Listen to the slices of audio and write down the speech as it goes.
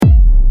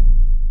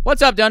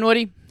What's up,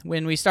 Dunwoody?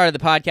 When we started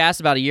the podcast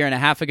about a year and a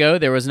half ago,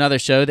 there was another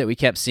show that we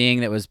kept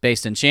seeing that was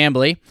based in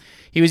Chamblee.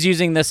 He was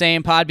using the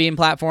same Podbean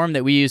platform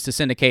that we use to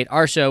syndicate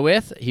our show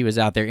with. He was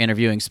out there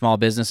interviewing small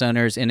business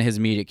owners in his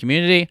immediate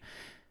community.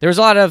 There was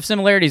a lot of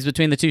similarities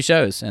between the two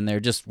shows, and there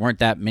just weren't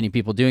that many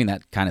people doing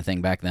that kind of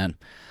thing back then.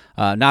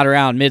 Not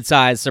around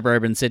mid-sized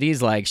suburban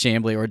cities like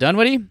Chamblee or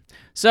Dunwoody.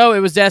 So it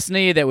was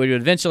destiny that we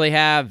would eventually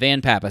have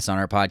Van Pappas on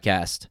our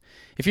podcast.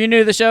 If you're new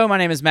to the show, my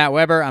name is Matt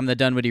Weber. I'm the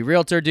Dunwoody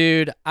Realtor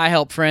Dude. I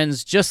help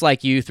friends just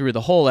like you through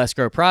the whole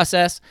escrow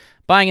process.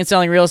 Buying and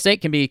selling real estate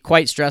can be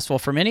quite stressful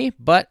for many,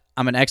 but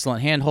I'm an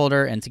excellent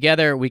handholder, and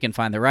together we can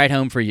find the right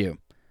home for you.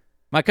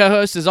 My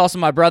co-host is also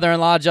my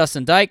brother-in-law,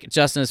 Justin Dyke.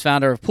 Justin is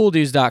founder of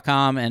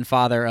PoolDues.com and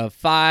father of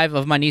 5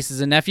 of my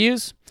nieces and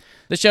nephews.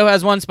 The show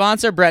has one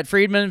sponsor, Brett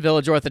Friedman,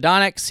 Village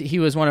Orthodontics. He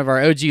was one of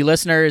our OG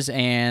listeners,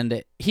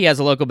 and he has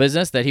a local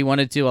business that he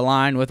wanted to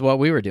align with what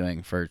we were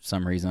doing for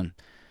some reason.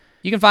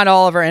 You can find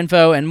all of our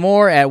info and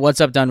more at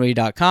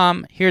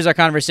whatsupdunwoody.com. Here's our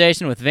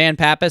conversation with Van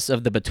Pappas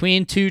of the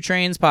Between Two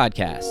Trains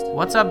podcast.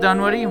 What's up,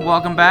 Dunwoody?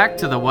 Welcome back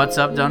to the What's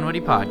Up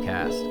Dunwoody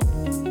podcast.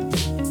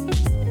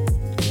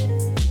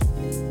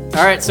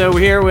 All right, so we're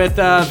here with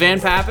Van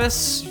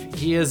Pappas.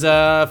 He is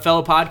a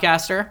fellow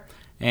podcaster,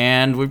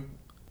 and where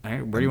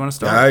do you want to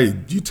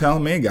start? You tell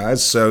me,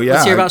 guys. So yeah,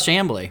 let's hear about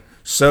Chamblee.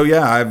 So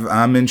yeah,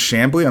 I'm in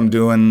Chamblee. I'm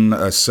doing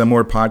a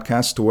similar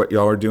podcast to what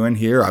y'all are doing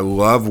here. I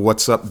love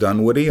What's Up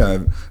Dunwoody.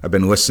 I've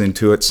been listening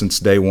to it since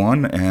day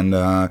one, and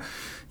our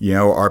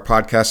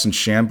podcast in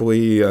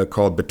Chamblee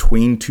called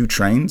Between Two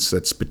Trains.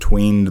 That's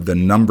between the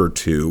number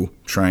 2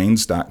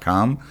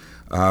 trains.com.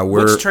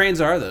 Which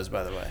trains are those,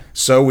 by the way?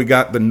 So we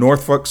got the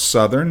Norfolk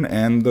Southern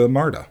and the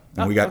MARTA.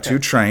 And we got 2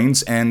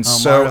 trains. And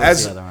so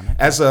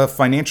as a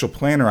financial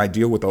planner, I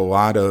deal with a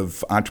lot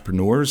of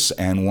entrepreneurs.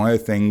 And one of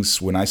the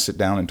things when I sit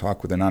down and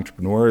talk with an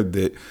entrepreneur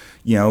that,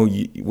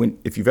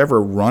 if you've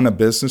ever run a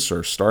business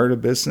or started a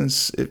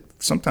business, it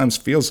sometimes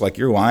feels like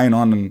you're lying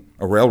on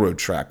a railroad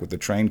track with the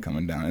train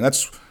coming down. And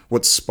that's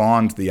what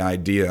spawned the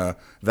idea,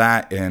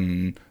 that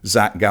and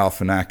Zach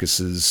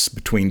Galifianakis's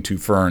Between Two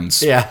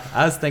Ferns. Yeah,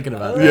 I was thinking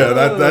about that. Yeah,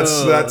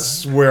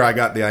 that's where I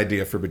got the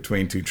idea for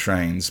Between Two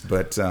Trains.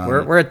 But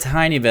we're a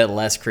tiny bit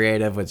less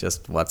creative with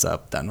just What's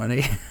Up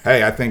Dunwoody.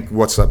 Hey, I think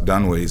What's Up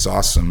Dunwoody is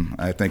awesome.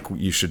 I think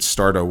you should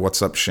start a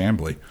What's Up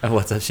Chamblee.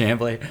 What's Up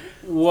Chamblee?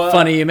 What?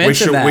 Funny you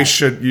mentioned that.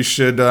 You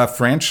should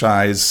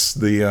franchise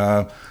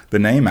the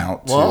name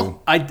out.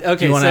 Well,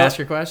 do you want to ask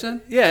your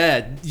question?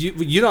 Yeah.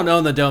 You don't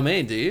own the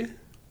domain, do you?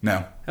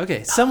 No.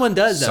 Okay, someone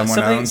does though.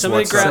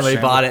 Somebody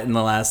bought it in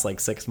the last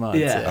 6 months.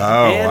 Yeah.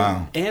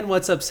 Wow. And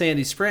What's Up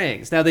Sandy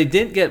Springs. Now they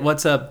didn't get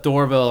What's Up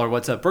Dorville or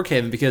What's Up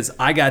Brookhaven because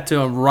I got to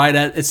them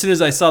as soon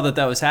as I saw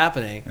that was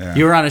happening. Yeah.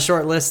 You were on a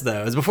short list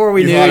though. It was before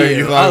we knew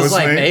you. I was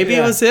like, maybe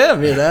it was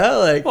him.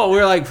 Well, we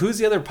were like, who's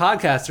the other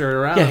podcaster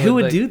around? Yeah, who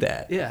would do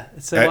that? Yeah,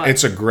 it's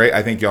a great.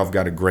 I think y'all have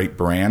got a great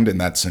brand, and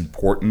that's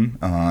important.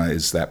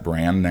 Is that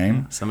brand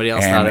name? Somebody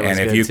else thought it was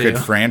good too. And if you could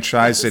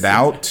franchise it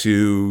out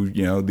to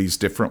these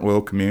different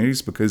little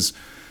communities, because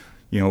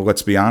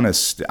let's be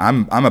honest,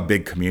 I'm a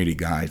big community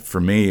guy.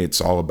 For me,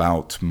 it's all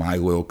about my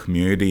little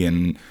community,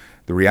 and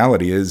the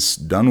reality is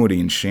Dunwoody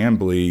and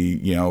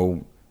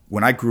Chamblee,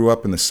 when I grew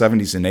up in the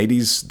 70s and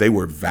 80s, they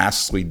were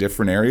vastly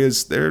different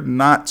areas. They're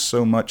not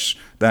so much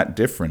that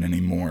different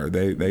anymore.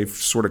 They've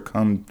sort of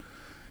come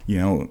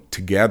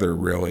together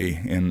really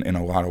in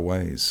a lot of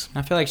ways.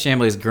 I feel like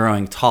Chamblee's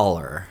growing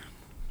taller.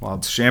 Well,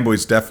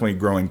 Chamblee's definitely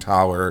growing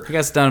taller. I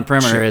guess Down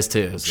Perimeter is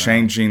too. So.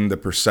 Changing the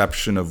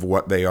perception of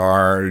what they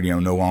are,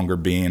 no longer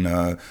being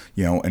an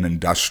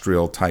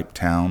industrial type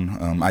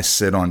town. I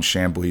sit on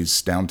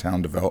Chamblee's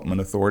Downtown Development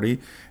Authority,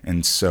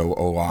 and so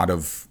a lot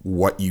of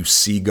what you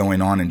see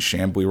going on in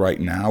Chamblee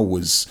right now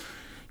was,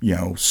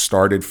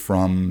 started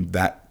from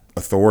that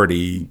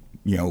authority,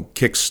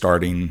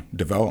 kickstarting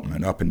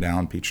development up and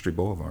down Peachtree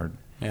Boulevard.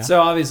 Yeah.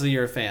 So obviously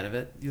you're a fan of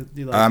it. You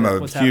like I'm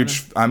a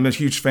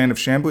huge fan of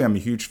Chamblee. I'm a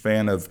huge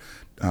fan of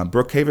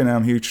Brookhaven, and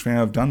I'm a huge fan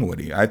of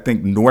Dunwoody. I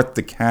think North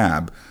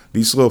DeKalb,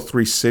 these little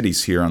 3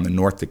 cities here on the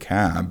North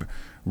DeKalb,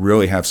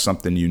 really have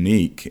something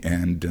unique.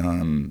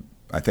 And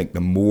I think the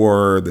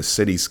more the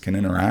cities can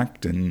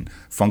interact and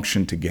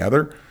function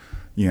together,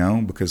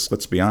 because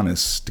let's be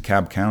honest,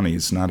 DeKalb County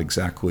is not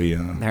exactly...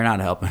 They're not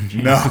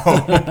helping.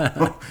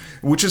 No,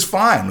 which is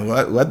fine.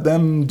 Let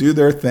them do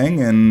their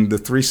thing, and the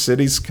 3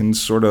 cities can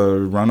sort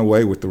of run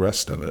away with the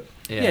rest of it.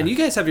 Yeah, and you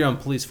guys have your own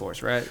police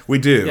force, right? We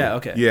do. Yeah,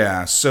 okay.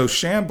 Yeah, so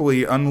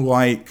Chamblee,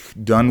 unlike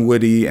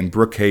Dunwoody and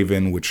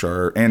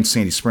Brookhaven, and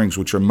Sandy Springs,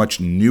 which are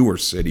much newer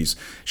cities,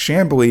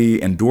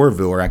 Chamblee and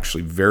Dorville are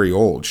actually very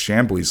old.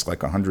 Chamblee's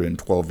like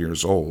 112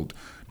 years old.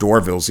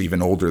 Dorville's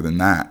even older than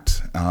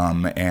that.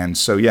 And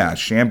so, yeah,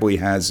 Chamblee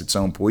has its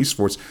own police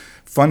force.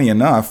 Funny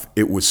enough,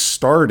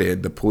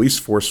 the police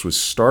force was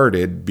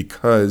started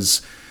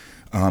because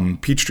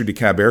Peachtree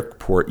DeKalb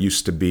Airport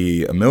used to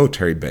be a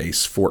military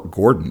base, Fort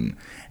Gordon.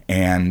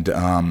 and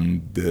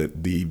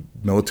the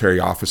military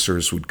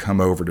officers would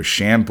come over to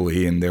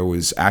Chamblee, and there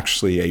was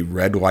actually a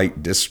red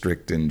light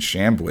district in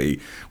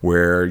Chamblee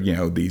where,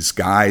 these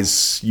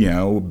guys,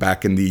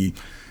 back in the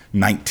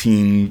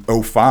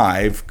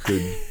 1905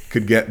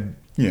 could get,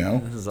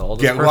 this is old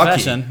get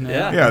profession. Lucky.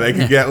 Yeah, they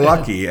could get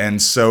lucky.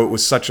 And so it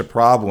was such a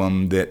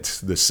problem that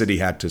the city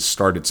had to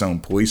start its own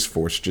police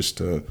force just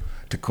to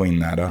clean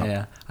that up.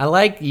 Yeah. I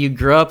like you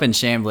grew up in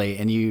Chamblee,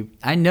 and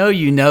I know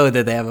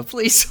that they have a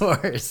police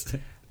force.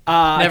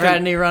 Never had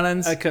any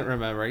run-ins? I couldn't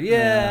remember.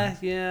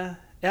 Yeah.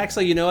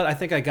 Actually, you know what? I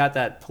think I got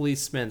that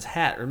policeman's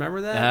hat.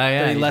 Remember that? Oh,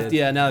 yeah. That he left.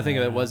 Yeah, now I think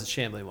of it, was a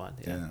Chamblee one.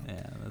 Yeah,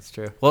 that's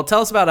true. Well,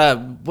 tell us about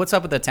what's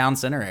up with the town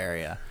center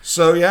area.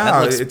 So, that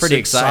looks pretty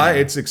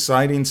exciting. It's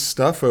exciting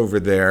stuff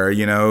over there.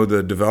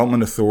 The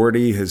Development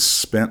Authority has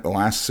spent the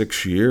last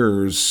 6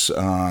 years,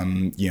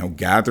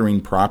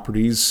 gathering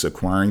properties,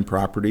 acquiring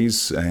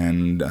properties,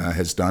 and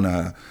has done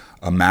a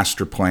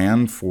master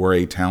plan for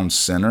a town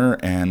center.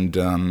 And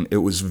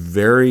it was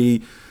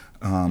very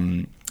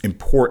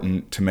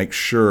important to make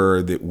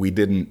sure that we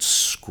didn't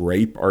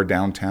scrape our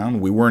downtown.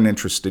 We weren't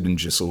interested in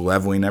just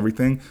leveling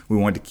everything. We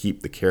wanted to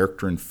keep the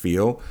character and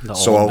feel.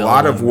 So a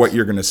lot of what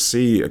you're going to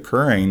see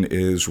occurring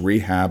is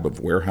rehab of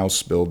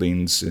warehouse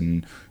buildings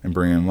and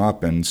bringing them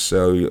up. And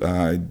so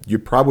you're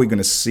probably going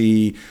to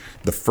see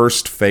the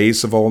first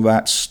phase of all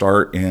that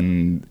start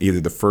in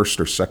either the first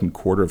or second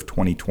quarter of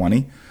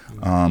 2020.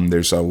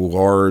 There's a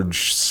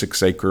large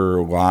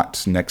 6-acre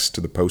lot next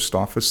to the post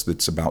office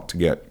that's about to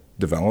get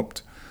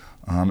developed.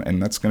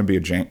 And that's going to be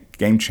a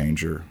game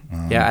changer.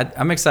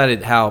 I'm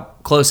excited how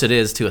close it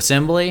is to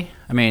Assembly.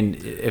 I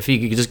mean, if you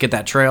could just get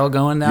that trail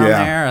going down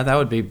there, that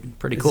would be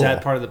pretty cool. Is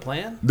that part of the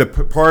plan? The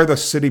part of the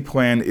city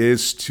plan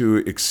is to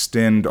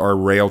extend our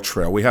rail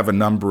trail. We have a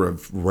number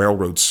of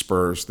railroad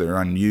spurs that are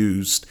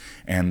unused,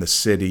 and the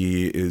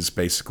city is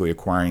basically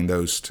acquiring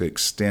those to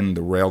extend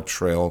the rail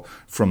trail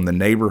from the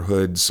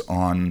neighborhoods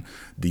on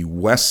the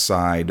west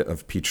side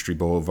of Peachtree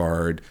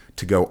Boulevard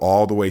to go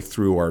all the way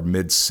through our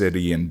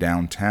mid-city and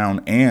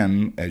downtown,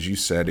 and, as you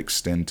said,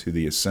 extend to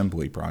the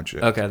Assembly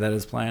project. Okay, that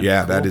is planned.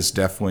 Yeah, cool. That is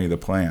definitely the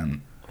plan.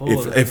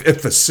 If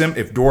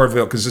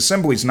Dorrville, because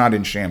Assembly's not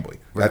in Chamblee,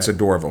 that's a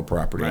Dorrville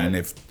property, and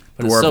if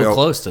but Dorrville, it's so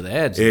close to the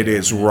edge. It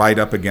is right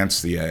up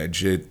against the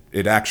edge.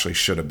 It actually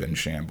should have been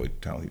Chamblee, to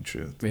tell you the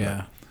truth.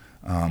 Yeah.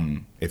 But,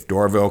 if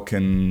Dorrville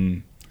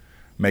can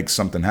make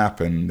something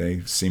happen, they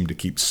seem to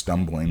keep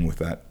stumbling with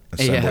that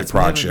Assembly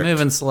project.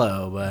 Moving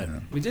slow, but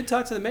we did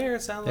talk to the mayor.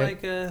 It sounded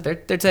like they're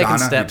taking Donna,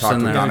 steps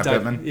in there. Donna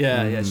Pittman.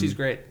 Yeah, she's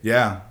great.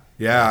 Yeah.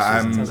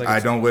 I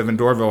don't live in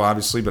Dorrville,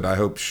 obviously, but I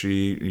hope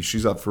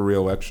she's up for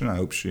re-election. I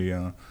hope she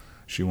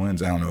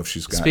wins. I don't know if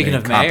she's got Speaking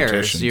any of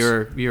mayors,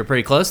 you were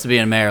pretty close to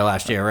being mayor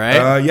last year,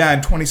 right?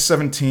 In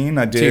 2017,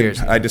 I did.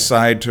 I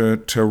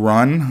decided to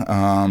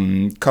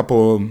run.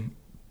 Couple,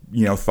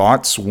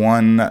 thoughts.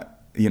 One,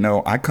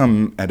 I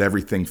come at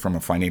everything from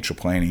a financial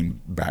planning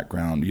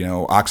background.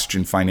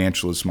 Oxygen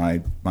Financial is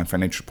my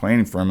financial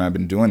planning firm. I've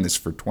been doing this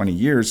for 20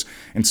 years.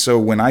 And so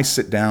when I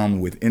sit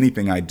down with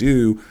anything I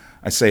do,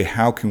 I say,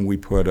 how can we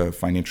put a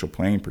financial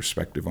planning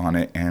perspective on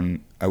it?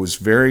 And I was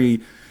very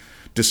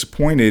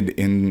disappointed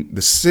in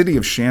the city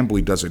of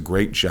Chamblee does a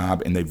great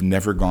job, and they've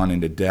never gone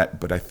into debt.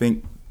 But I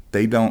think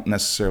they don't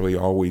necessarily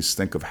always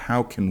think of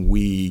how can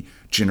we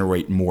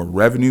generate more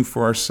revenue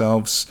for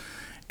ourselves.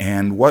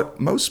 And what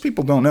most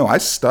people don't know, I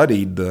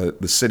studied the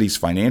city's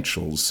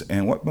financials,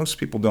 and what most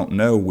people don't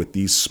know with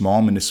these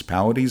small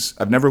municipalities,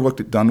 I've never looked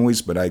at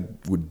Dunleavy's, but I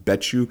would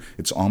bet you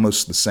it's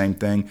almost the same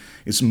thing,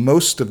 is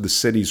most of the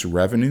city's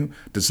revenue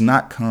does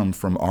not come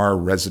from our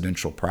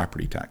residential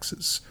property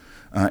taxes.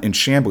 In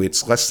Chamblee,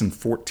 it's less than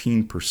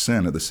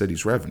 14% of the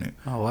city's revenue.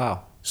 Oh,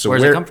 wow. So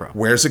where's it come from?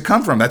 Where's it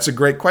come from? That's a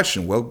great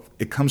question. Well,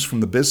 it comes from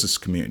the business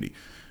community.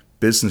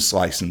 Business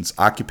license,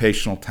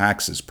 occupational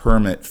taxes,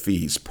 permit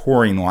fees,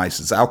 pouring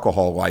license,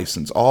 alcohol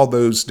license, all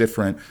those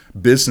different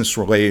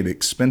business-related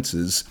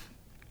expenses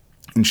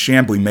in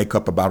Chamblee make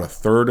up about a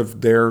third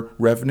of their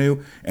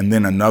revenue, and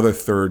then another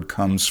third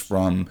comes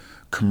from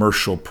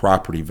commercial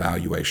property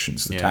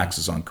valuations, the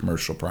taxes on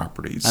commercial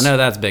properties. I know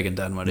that's big in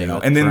Dunwoody.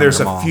 And then there's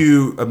a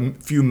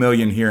few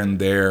million here and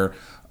there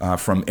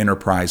from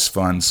enterprise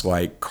funds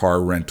like car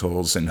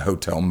rentals and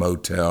hotel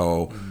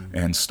motel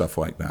and stuff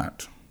like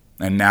that.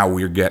 And now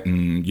we're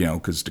getting,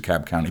 because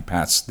DeKalb County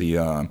passed the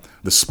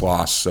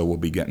SPLOST, so we'll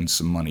be getting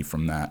some money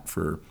from that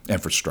for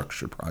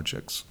infrastructure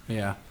projects.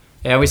 Yeah.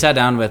 Yeah, we sat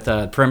down with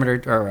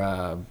Perimeter,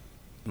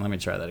 let me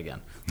try that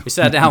again. We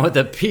sat down with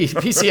the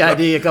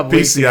PCID a couple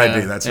weeks ago.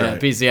 PCID, that's right.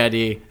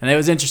 PCID. And it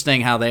was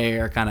interesting how they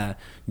are kind of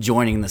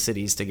joining the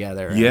cities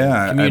together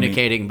and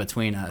communicating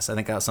between us. I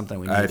think that was something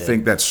we needed. I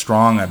think that's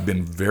strong. I've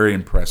been very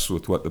impressed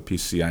with what the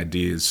PCID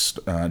is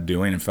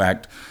doing. In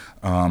fact,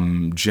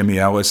 Jimmy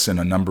Ellis and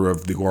a number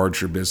of the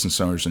larger business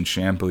owners in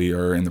Chamblee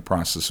are in the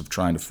process of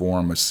trying to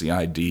form a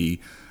CID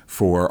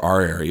for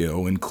our area.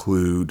 It'll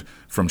include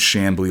from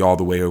Chamblee all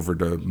the way over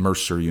to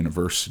Mercer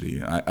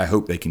University. I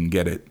hope they can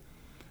get it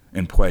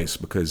in place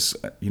because,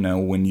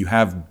 when you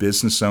have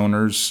business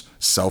owners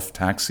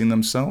self-taxing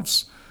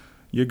themselves,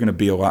 you're going to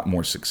be a lot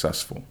more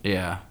successful.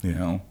 Yeah. You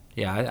know.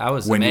 Yeah, I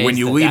was when amazed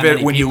you that leave that it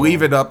many when you people-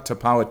 leave it up to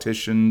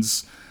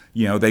politicians,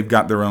 you know, they've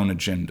got their own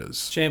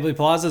agendas. Chamblee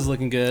Plaza's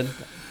looking good.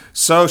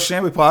 So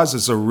Chamblee Plaza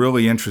is a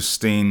really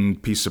interesting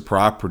piece of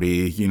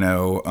property. You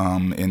know,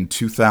 in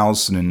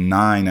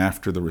 2009,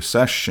 after the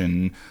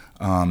recession,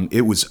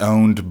 it was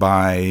owned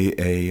by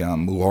a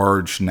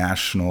large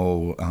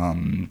national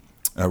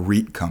a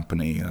REIT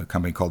company, a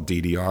company called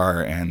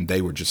DDR, and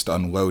they were just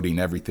unloading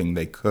everything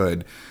they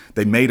could.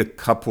 They made a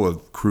couple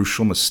of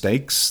crucial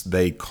mistakes.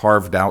 They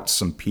carved out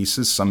some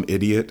pieces. Some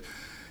idiot,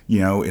 you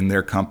know, in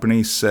their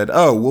company said,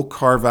 "Oh, we'll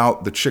carve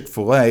out the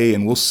Chick-fil-A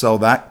and we'll sell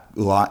that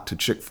lot to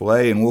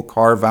Chick-fil-A, and we'll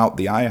carve out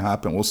the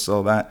IHOP and we'll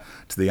sell that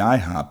to the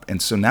IHOP." And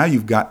so now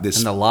you've got this.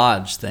 And the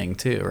lodge thing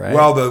too, right?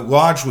 Well, the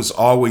lodge was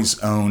always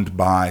owned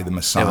by the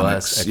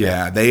Masonics. Okay.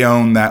 Yeah, they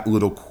own that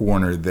little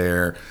corner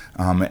there,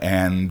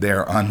 and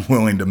they're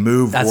unwilling to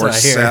move That's or what I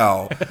hear.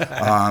 sell.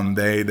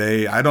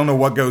 They I don't know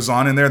what goes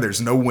on in there.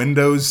 There's no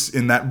windows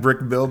in that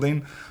brick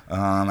building.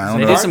 I don't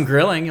They know. do some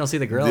grilling. You'll see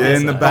the grill.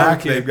 In the outside. back,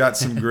 Barbecue. they've got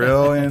some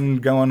grilling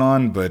going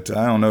on, but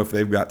I don't know if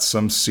they've got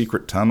some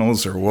secret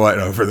tunnels or what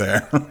over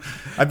there.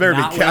 I better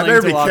Not be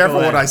willing to walk careful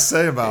away. what I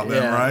say about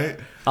them, Yeah. right?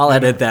 I'll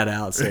edit that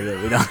out so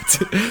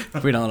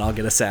that we don't all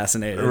get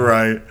assassinated.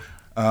 Right.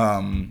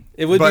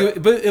 It would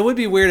But- but it would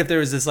be weird if there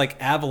was this like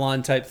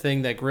Avalon type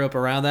thing that grew up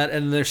around that,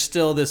 and there's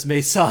still this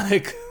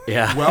Masonic.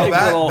 Yeah. Well,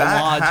 Big little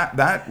lodge.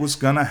 that was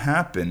going to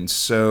happen.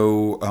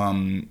 So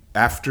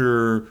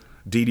after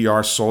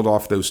DDR sold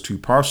off those two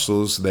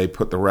parcels, they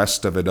put the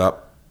rest of it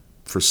up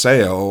for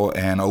sale,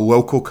 and a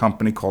local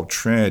company called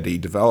Trinity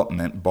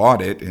Development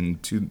bought it in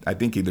I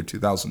think either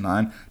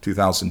 2009,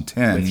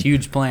 2010. With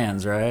huge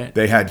plans, right?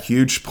 They had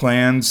huge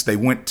plans. They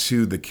went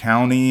to the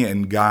county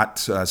and got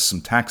some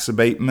tax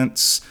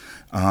abatements,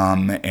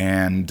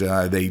 and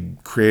they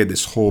created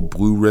this whole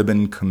blue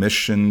ribbon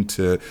commission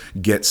to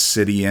get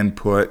city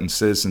input and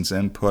citizens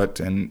input,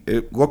 and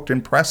it looked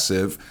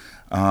impressive.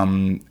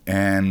 And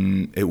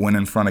it went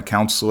in front of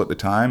council at the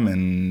time,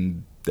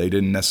 and they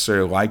didn't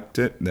necessarily liked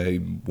it. They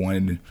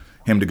wanted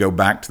him to go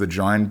back to the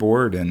drawing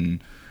board,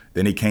 and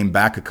then he came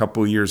back a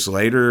couple of years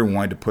later and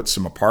wanted to put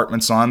some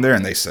apartments on there,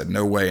 and they said,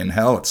 no way in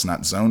hell, it's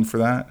not zoned for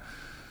that.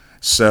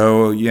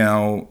 So, you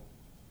know,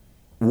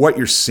 what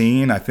you're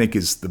seeing, I think,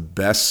 is the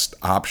best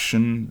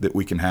option that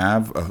we can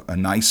have, a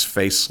nice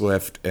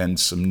facelift and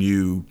some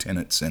new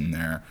tenants in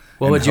there.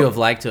 What And would you have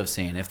liked to have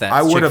seen if that's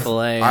I would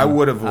Chick-fil-A? have. I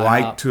would have and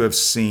liked IHOP? to have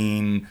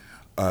seen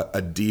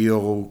a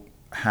deal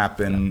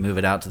happen. Move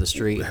it out to the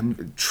street.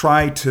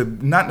 Try to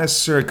not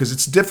necessarily, because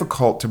it's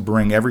difficult to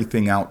bring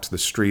everything out to the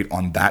street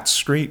on that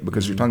street,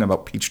 because you're talking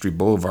about Peachtree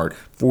Boulevard,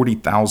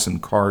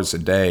 40,000 cars a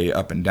day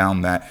up and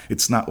down that.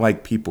 It's not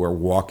like people are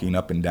walking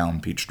up and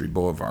down Peachtree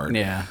Boulevard.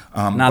 Yeah.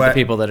 Not the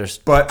people that are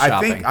But shopping. I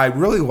think I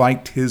really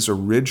liked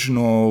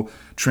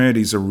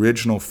Trinity's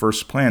original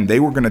first plan. They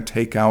were going to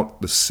take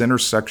out the center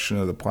section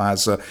of the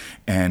plaza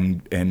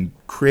and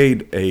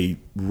create a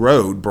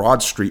road.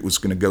 Broad Street was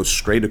going to go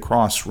straight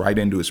across right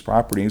into his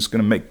property. He's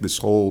going to make this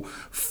whole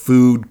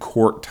food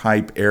court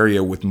type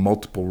area with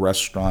multiple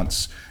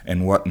restaurants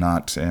and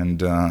whatnot.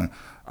 And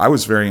I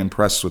was very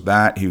impressed with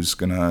that. He was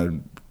going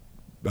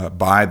to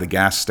buy the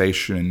gas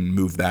station and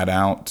move that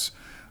out.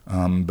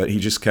 But he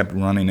just kept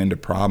running into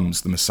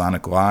problems. The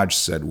Masonic Lodge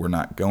said, we're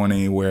not going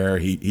anywhere.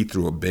 He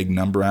threw a big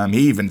number on him.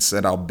 He even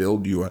said, I'll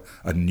build you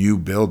a new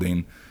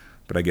building.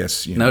 But I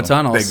guess, you know, No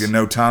tunnels.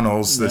 no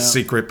tunnels. The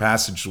secret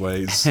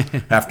passageways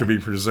have to be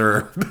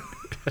preserved.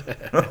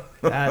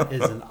 That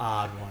is an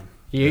odd one.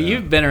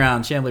 You've been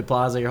around Chamblee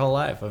Plaza your whole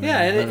life. I mean,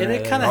 Yeah, and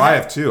it kind Oh, of I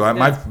have too.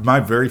 My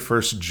very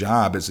first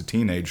job as a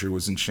teenager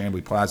was in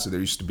Chamblee Plaza. There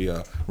used to be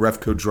a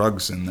Refco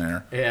Drugs in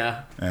there.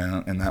 Yeah.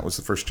 And that was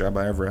the first job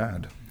I ever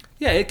had.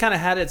 Yeah, it kind of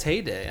had its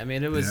heyday. I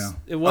mean, it was. Yeah.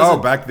 It wasn't.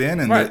 Oh, back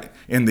then Right.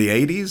 in the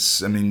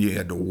 80s, I mean, you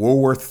had the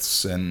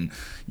Woolworths and,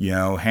 you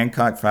know,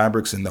 Hancock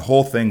Fabrics, and the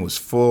whole thing was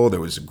full.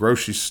 There was a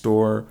grocery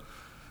store,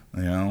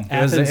 you know.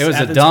 It was a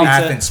Athens dump.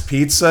 Pizza. Athens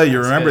Pizza. You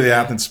remember good, the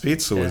yeah. Athens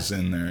Pizza was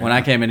in there. When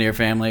I came into your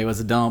family, it was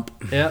a dump.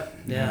 Yep.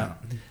 Yeah.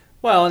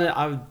 Well, and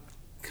I would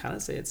kind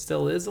of say it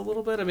still is a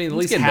little bit. I mean, at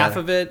least getting half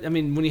better. of it. I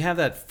mean, when you have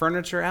that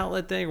furniture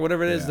outlet thing or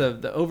whatever it is, Yeah.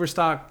 the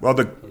overstock. Well,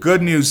 the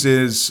good news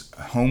is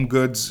Home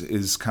Goods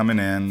is coming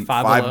in.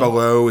 Five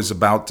Below is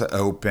about to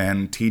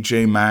open.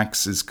 TJ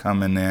Maxx is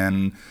coming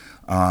in.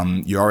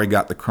 You already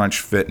got the Crunch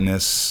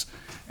Fitness.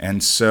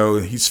 And so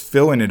he's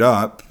filling it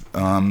up.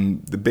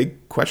 The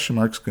big question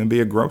mark is going to be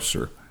a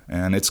grocer.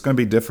 And it's going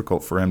to be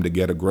difficult for him to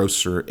get a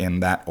grocer in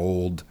that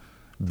old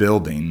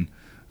building,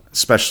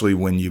 especially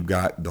when you've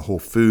got the Whole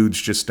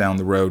Foods just down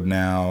the road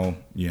now,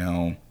 you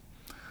know.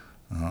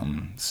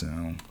 So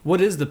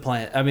What is the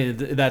plan? I mean,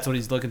 that's what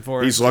he's looking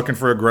for. he's looking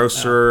for a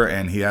grocer,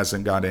 and he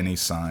hasn't got any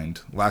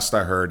signed. Last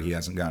I heard, he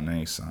hasn't gotten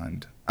any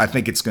signed. I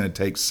think it's going to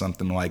take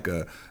something like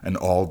an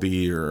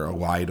Aldi or a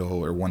Lidl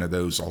or one of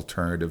those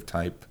alternative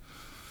type,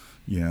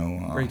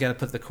 Where you got to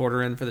put the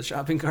quarter in for the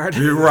shopping cart.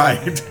 You're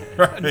right.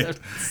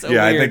 So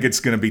yeah, weird. I think it's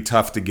going to be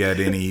tough to get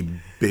any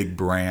big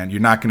brand.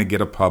 You're not going to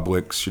get a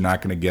Publix. You're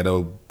not going to get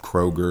a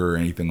Kroger or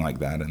anything like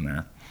that in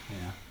there.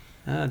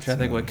 I'm trying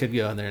to think what could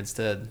go in there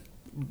instead.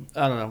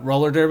 I don't know.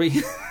 Roller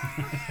derby.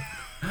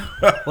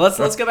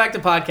 Let's go back to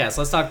podcasts.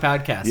 Let's talk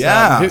podcasts.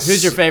 Yeah.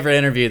 Who's your favorite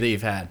interview that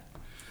you've had?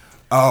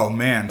 Oh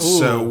man,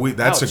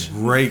 that's ouch. a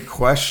great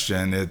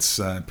question. It's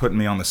putting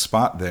me on the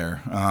spot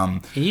there.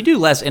 You do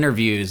less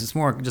interviews. It's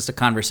more just a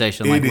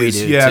conversation like we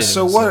do. Yeah. Too,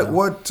 so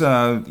what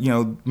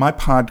my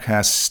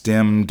podcast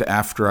stemmed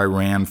after I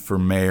ran for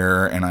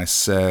mayor, and I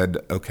said,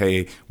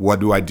 okay,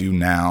 what do I do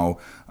now?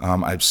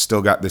 I've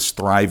still got this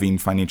thriving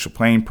financial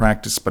planning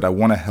practice, but I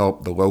want to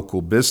help the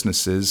local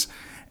businesses,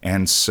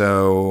 and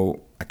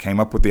so I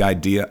came up with the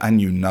idea. I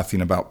knew nothing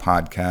about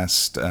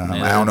podcasts.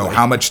 I don't know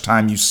how much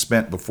time you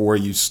spent before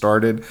you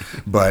started,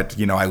 but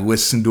I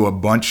listened to a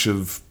bunch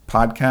of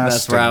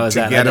podcasts. That's where I was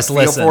to at. get I a just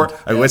feel for it.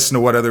 listened. I listened to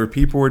what other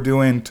people were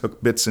doing,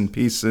 took bits and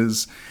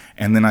pieces,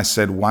 and then I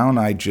said, why don't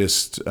I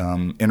just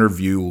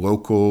interview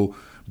local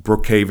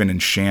Brookhaven and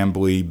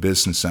Chamblee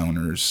business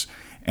owners?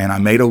 And I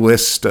made a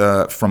list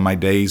from my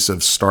days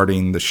of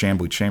starting the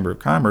Chamblee Chamber of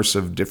Commerce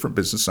of different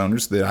business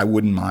owners that I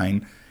wouldn't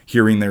mind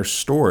hearing their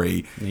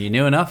story. You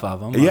knew enough of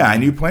them. Yeah, I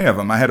knew plenty of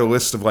them. I had a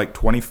list of like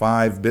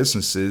 25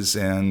 businesses,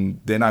 and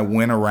then I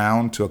went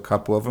around to a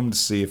couple of them to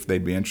see if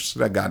they'd be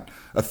interested. I got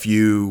a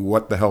few,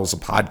 what the hell's a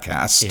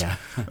podcast?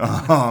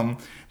 Yeah.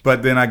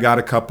 But then I got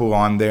a couple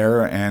on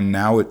there, and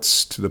now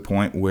it's to the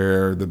point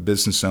where the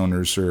business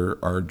owners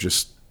are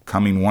just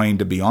coming wanting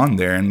to be on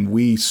there. And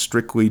we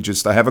strictly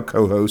just, I have a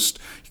co-host.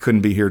 He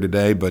couldn't be here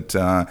today, but,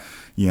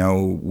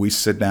 we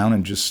sit down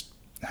and just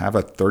have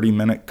a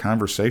 30-minute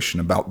conversation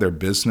about their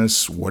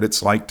business, what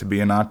it's like to be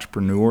an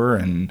entrepreneur,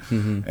 and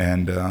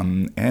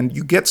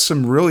you get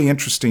some really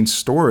interesting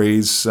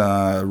stories.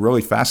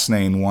 Really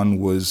fascinating one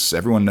was,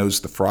 everyone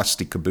knows the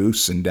Frosty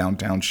Caboose in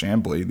downtown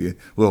Chamblee, the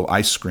little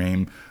ice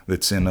cream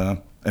that's in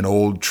an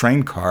old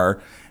train car.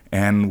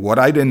 And what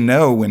I didn't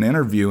know when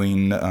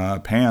interviewing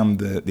Pam,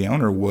 the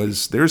owner,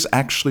 was there's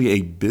actually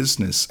a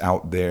business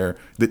out there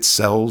that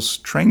sells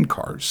train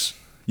cars.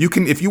 You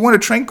can, if you want a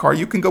train car,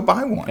 you can go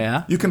buy one.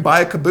 Yeah. You can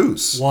buy a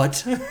caboose.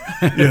 What?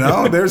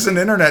 There's an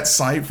internet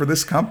site for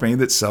this company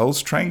that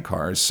sells train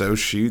cars. So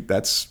she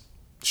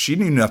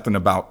knew nothing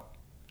about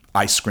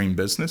ice cream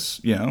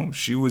business.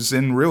 She was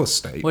in real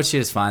estate. Well, she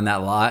just find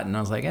that lot, and I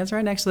was like, it's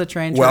right next to the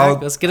train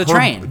track. Let's get a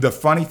train. The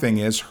funny thing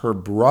is, her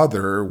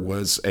brother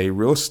was a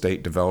real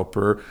estate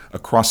developer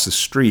across the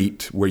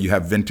street where you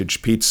have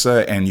Vintage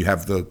Pizza and you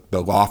have the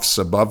lofts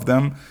above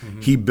them.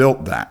 Mm-hmm. He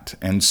built that.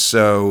 And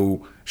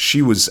so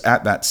she was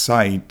at that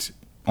site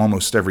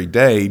almost every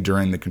day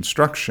during the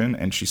construction,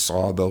 and she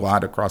saw the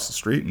lot across the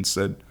street and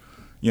said,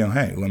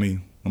 hey, let me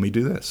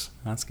do this.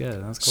 That's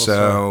good. That's cool.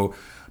 So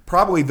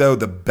probably, though,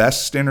 the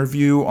best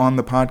interview on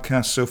the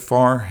podcast so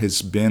far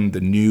has been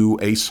the new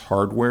Ace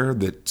Hardware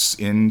that's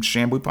in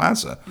Chamblee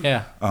Plaza.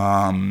 Yeah.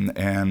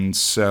 And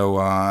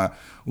so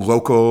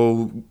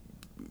local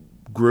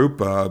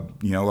group,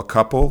 a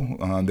couple,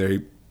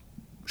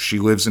 she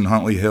lives in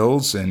Huntley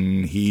Hills,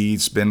 and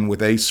he's been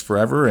with Ace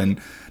forever. And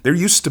there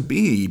used to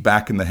be,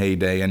 back in the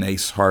heyday, an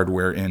Ace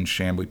Hardware in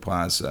Chamblee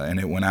Plaza, and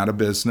it went out of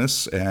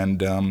business,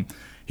 and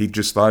he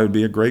just thought it would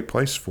be a great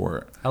place for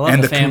it. I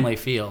love the family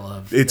feel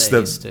of Ace,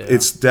 too.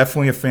 It's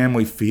definitely a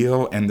family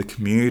feel, and the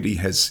community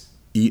has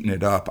eaten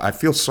it up. I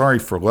feel sorry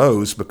for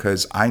Lowe's,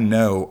 because I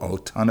know a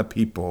ton of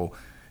people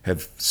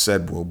have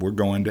said, well, we're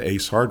going to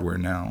Ace Hardware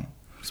now.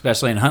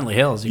 Especially in Huntley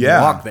Hills. You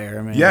can walk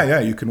there.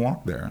 Yeah, you can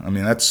walk there.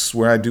 That's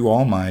where I do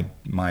all my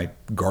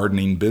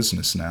gardening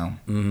business now.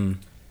 Mm-hmm.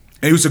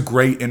 It was a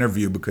great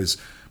interview because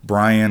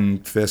Brian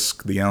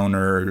Fisk, the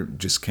owner,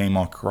 just came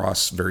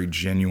across very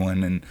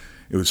genuine, and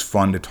it was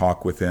fun to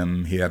talk with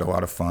him. He had a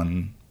lot of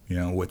fun,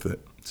 with it.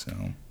 So,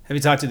 have you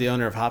talked to the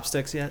owner of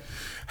Hopsticks yet?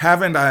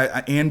 Haven't.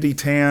 Andy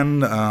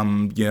Tan, I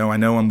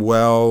know him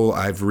well.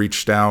 I've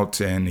reached out,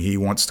 and he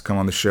wants to come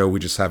on the show. We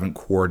just haven't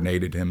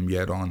coordinated him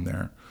yet on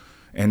there.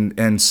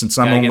 And since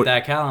I'm only get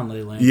that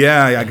calendar link.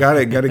 Yeah, I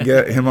gotta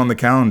get him on the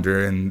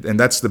calendar, and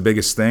that's the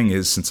biggest thing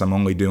is, since I'm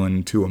only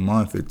doing 2 a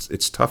month,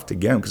 it's tough to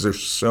get him because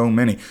there's so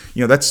many.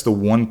 That's the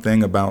one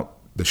thing about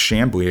the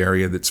Chamblee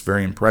area that's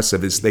very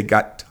impressive is they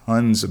got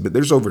tons of.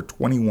 There's over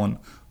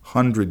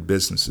 2,100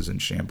 businesses in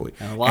Chamblee,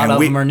 and a lot of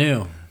them are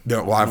new. A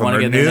lot of them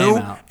are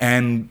new,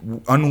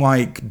 and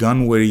unlike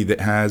Dunwoody that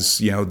has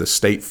the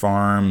State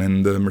Farm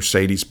and the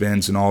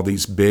Mercedes-Benz and all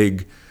these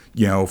big.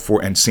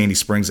 And Sandy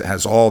Springs that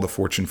has all the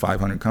Fortune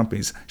 500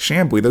 companies.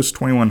 Chamblee, those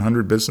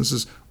 2,100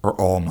 businesses are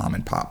all mom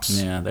and pops.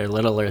 Yeah, they're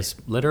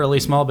literally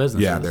small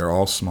businesses. Yeah, they're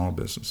all small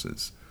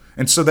businesses.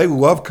 And so they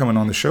love coming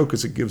on the show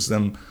because it gives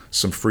them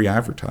some free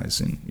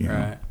advertising.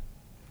 Right.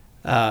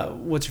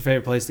 What's your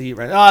favorite place to eat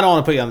right now? Oh, I don't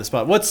want to put you on the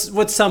spot.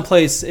 What's some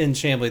place in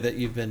Chamblee that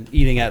you've been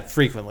eating at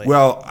frequently?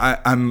 Well,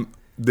 I'm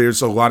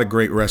there's a lot of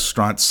great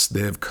restaurants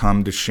that have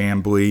come to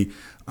Chamblee.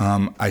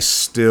 I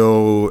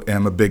still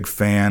am a big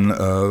fan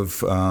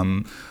of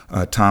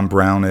Tom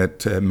Brown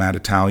at Mad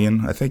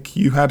Italian. I think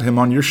you had him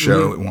on your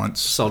show once.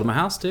 Sold him a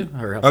house too.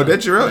 Oh,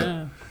 did you really?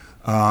 Yeah.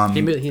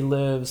 He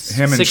lives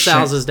 6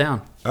 houses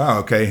down. Oh,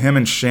 okay. Him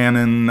and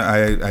Shannon,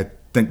 I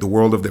think the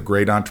world of the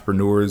great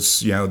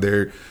entrepreneurs.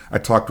 I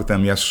talked with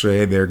them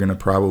yesterday. They're going to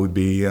probably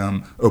be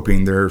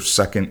opening their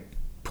second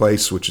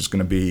place, which is going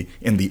to be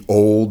in the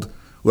old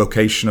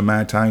location of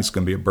Mad Italian. It's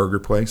going to be a burger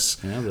place.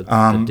 Yeah,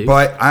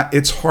 but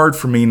it's hard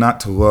for me not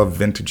to love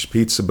vintage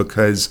pizza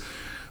because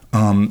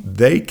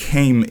they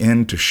came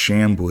into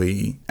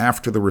Chamblee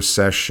after the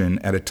recession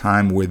at a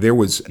time where there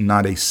was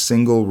not a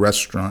single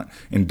restaurant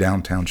in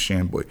downtown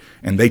Chamblee.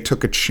 And they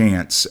took a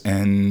chance,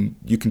 and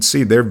you can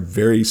see they're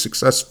very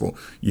successful.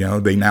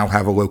 They now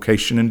have a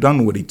location in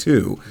Dunwoody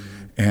too.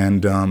 Mm-hmm.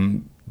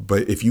 And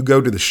but if you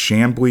go to the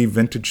Chamblee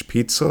Vintage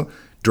Pizza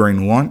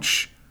during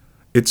lunch,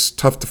 it's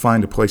tough to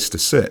find a place to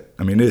sit.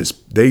 I mean, it is.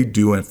 They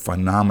do a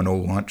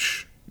phenomenal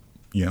lunch,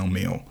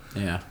 meal.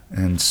 Yeah.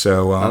 And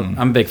so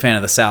I'm a big fan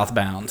of the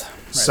Southbound.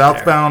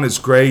 Southbound is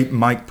great.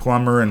 Mike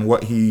Plummer and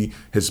what he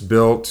has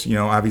built.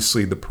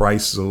 Obviously the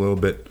price is a little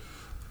bit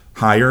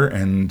higher,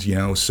 and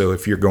so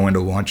if you're going to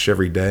lunch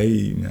every day,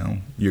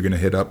 you're going to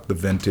hit up the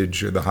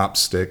vintage or the hop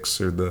sticks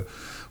or the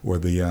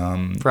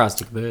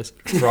Frosty Caboose.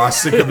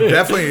 Frosty Caboose,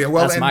 definitely.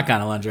 Well, that's my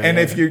kind of lunch.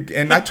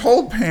 And I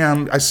told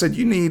Pam, I said,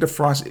 you need to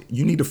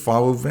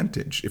follow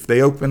vintage. If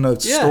they open a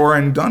store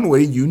in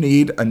Dunwoody, you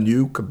need a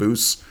new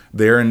caboose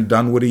there in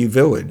Dunwoody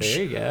Village.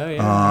 There you go.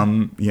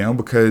 Yeah.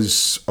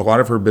 Because a lot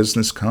of her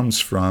business comes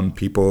from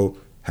people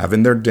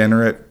having their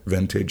dinner at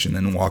Vintage and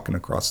then walking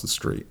across the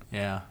street.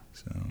 Yeah.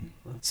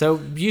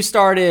 So you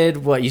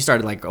started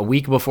like a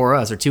week before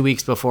us or 2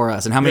 weeks before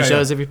us, and how many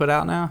shows have you put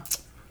out now?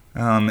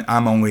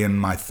 I'm only in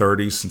my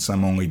 30s since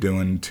I'm only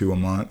doing 2 a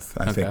month.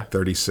 I think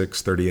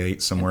 36,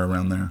 38, somewhere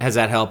around there. Has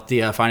that helped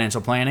the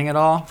financial planning at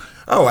all?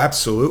 Oh,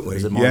 absolutely. Or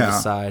is it more on the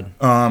side?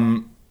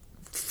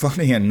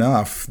 Funny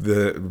enough,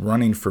 the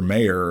running for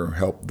mayor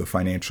helped the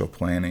financial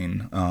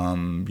planning.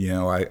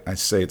 I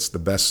say it's the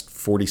best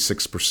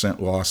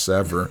 46% loss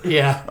ever.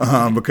 Yeah.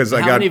 Because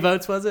How many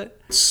votes was it?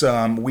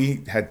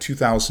 We had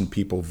 2,000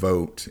 people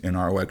vote in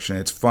our election.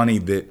 It's funny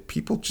that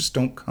people just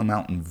don't come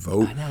out and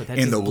vote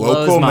in the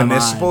local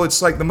municipal. Mind.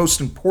 It's like the most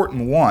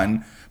important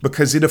one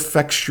because it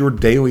affects your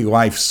daily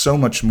life so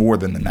much more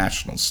than the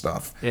national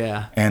stuff.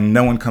 Yeah. And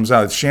no one comes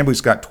out. Chamblee's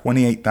got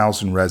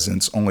 28,000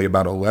 residents. Only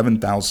about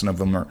 11,000 of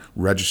them are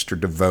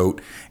registered to vote.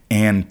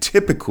 And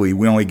typically,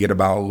 we only get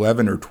about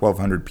 1,100 or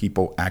 1,200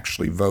 people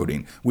actually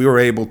voting. We were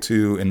able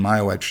to, in my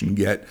election,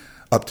 get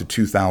up to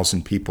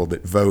 2,000 people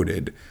that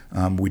voted.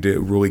 We did a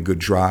really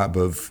good job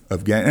of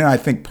getting, and I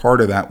think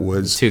part of that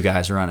was 2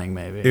 guys running.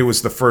 Maybe it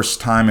was the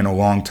first time in a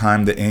long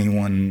time that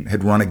anyone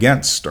had run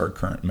against our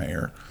current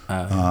mayor.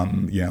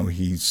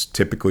 He's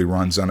typically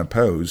runs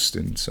unopposed,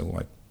 and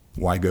so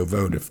why go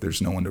vote if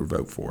there's no one to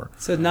vote for?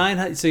 So you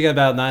got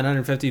about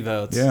 950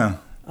 votes. Yeah.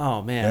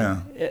 Oh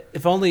man! Yeah.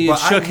 If only you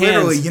shook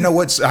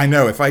hands. I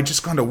know. If I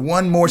just gone to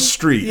one more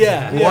street,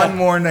 one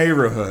more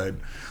neighborhood.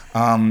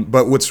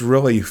 But what's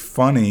really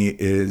funny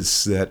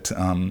is that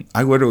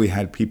I literally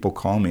had people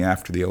call me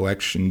after the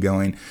election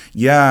going,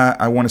 yeah,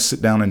 I want to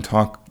sit down and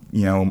talk,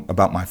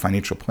 about my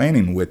financial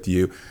planning with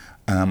you.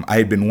 I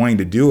had been wanting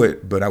to do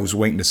it, but I was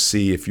waiting to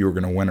see if you were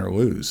going to win or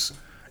lose.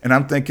 And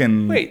I'm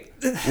thinking, wait,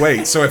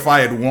 so if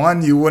I had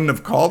won, you wouldn't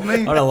have called me?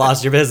 I would have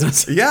lost your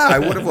business. Yeah, I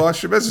would have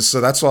lost your business. So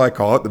that's why I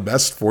call it the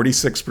best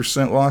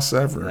 46% loss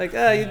ever.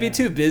 You'd be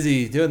too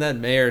busy doing that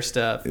mayor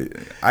stuff.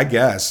 I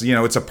guess.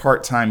 It's a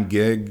part-time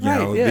gig.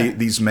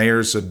 These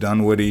mayors of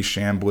Dunwoody,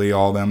 Chamblee,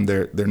 all them,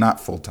 they're not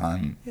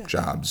full-time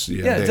jobs.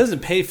 It doesn't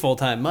pay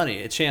full-time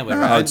money at Chamblee.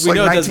 No, it's like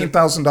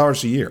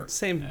 $19,000 a year.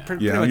 Same.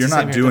 You're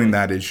not doing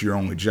that as your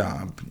only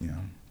job.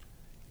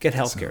 Get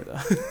health care, though.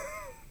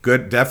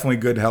 Definitely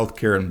good health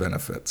care and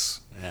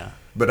benefits. Yeah.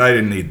 But I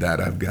didn't need that.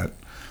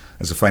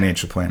 As a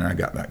financial planner, I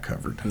got that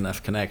covered.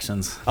 Enough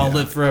connections. I'll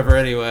live forever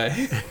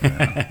anyway.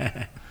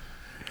 Yeah.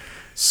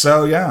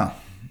 So, yeah.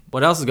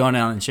 What else is going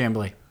on in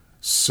Chamblee?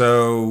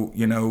 So,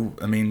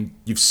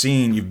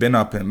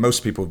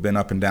 most people have been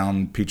up and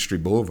down Peachtree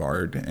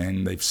Boulevard,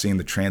 and they've seen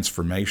the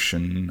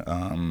transformation.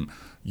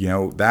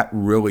 That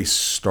really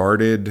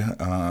started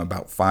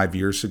about 5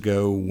 years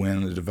ago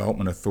when the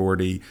Development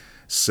Authority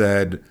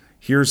said,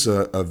 here's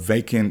a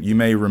vacant, you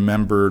may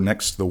remember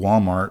next to the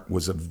Walmart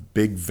was a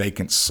big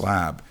vacant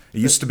slab. It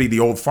used to be the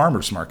old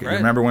farmer's market. Right. You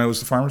remember when it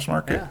was the farmer's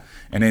market? Yeah.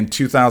 And in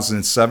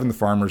 2007, the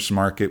farmer's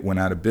market went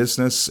out of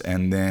business,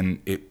 and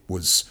then it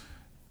was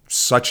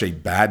such a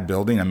bad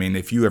building. I mean,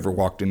 if you ever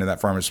walked into that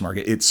farmer's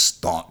market, it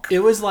stunk. It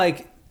was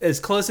like as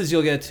close as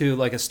you'll get to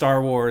like a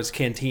Star Wars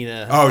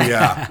cantina. Oh,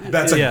 yeah.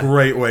 That's a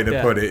great way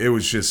to put it. It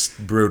was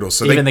just brutal.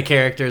 So even the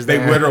characters they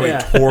there. Literally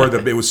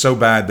it was so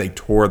bad they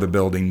tore the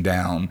building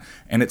down.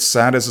 And it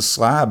sat as a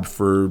slab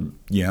for,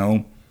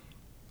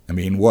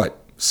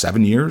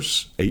 7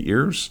 years, 8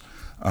 years?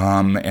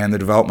 And the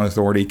Development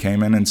Authority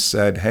came in and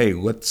said, hey,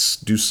 let's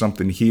do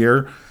something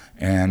here.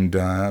 And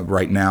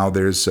right now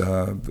there's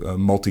a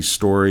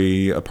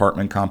multi-story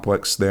apartment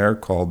complex there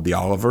called the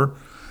Oliver.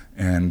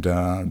 And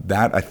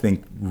that, I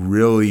think,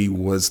 really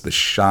was the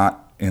shot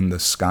in the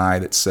sky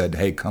that said,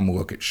 hey, come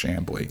look at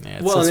Chamblee. Yeah,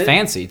 it's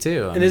fancy,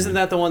 too. And isn't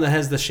that the one that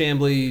has the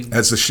Chamblee...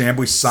 Has the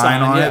Chamblee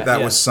sign on it?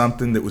 That was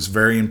something that was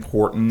very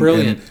important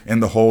in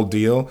the whole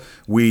deal.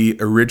 We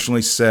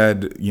originally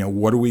said,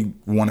 what do we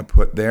want to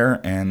put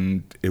there?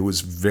 And it was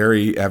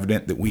very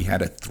evident that we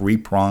had a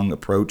three-prong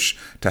approach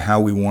to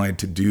how we wanted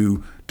to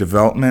do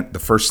development. The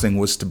first thing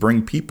was to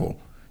bring people.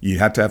 You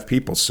had to have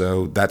people.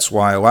 So that's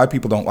why a lot of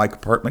people don't like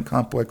apartment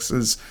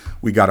complexes.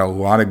 We got a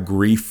lot of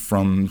grief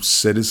from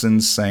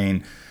citizens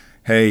saying,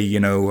 hey,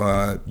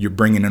 you're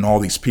bringing in all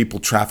these people.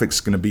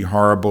 Traffic's going to be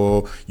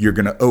horrible. You're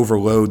going to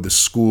overload the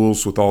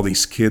schools with all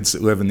these kids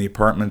that live in the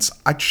apartments.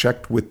 I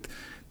checked with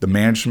the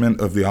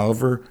management of the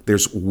Oliver.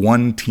 There's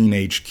one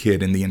teenage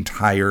kid in the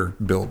entire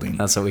building.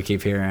 That's what we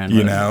keep hearing.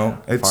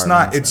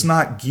 It's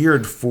not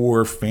geared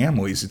for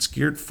families. It's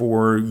geared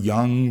for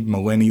young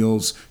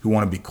millennials who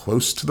want to be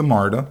close to the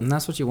MARTA. And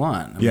that's what you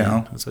want. I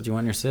mean, that's what you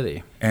want in your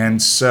city.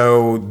 And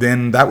so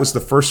then that was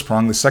the first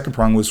prong. The second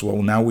prong was,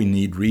 well, now we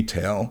need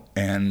retail.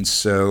 And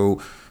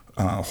so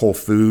Whole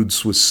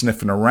Foods was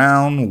sniffing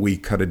around. We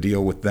cut a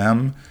deal with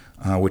them.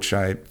 Which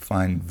I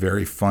find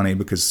very funny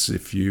because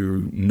if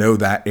you know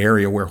that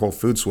area where Whole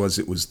Foods was,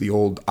 it was the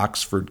old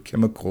Oxford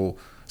Chemical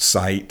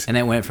site. And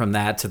it went from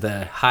that to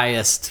the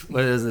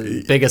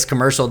biggest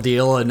commercial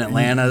deal in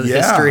Atlanta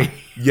history.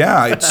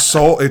 Yeah, it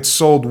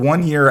sold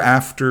 1 year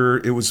after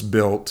it was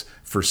built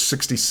for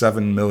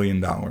 $67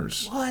 million.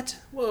 What?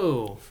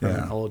 Whoa. From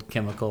an old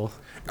chemical.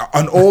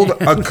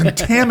 A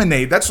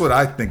contaminated. That's what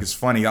I think is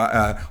funny.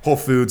 Whole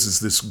Foods is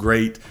this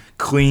great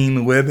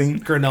clean living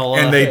granola,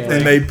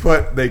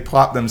 and they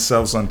plop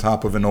themselves on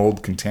top of an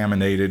old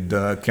contaminated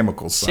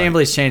chemical site.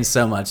 Chamblee's changed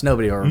so much,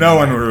 nobody will remember. No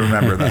one will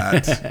remember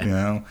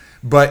that.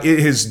 But it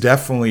has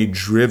definitely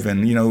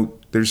driven.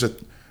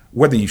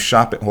 Whether you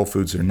shop at Whole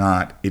Foods or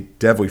not, it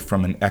definitely,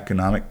 from an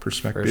economic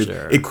perspective,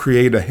 it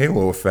created a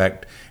halo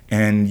effect.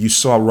 And you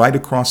saw right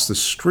across the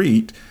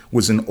street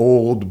was an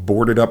old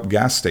boarded up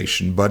gas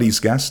station,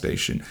 Buddy's gas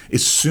station.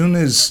 As soon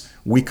as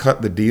we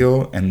cut the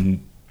deal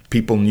and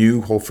people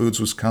knew Whole Foods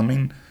was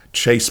coming,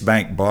 Chase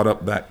Bank bought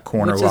up that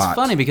corner lot. Which is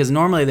funny because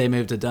normally they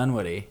move to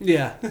Dunwoody.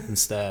 Yeah.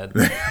 Instead.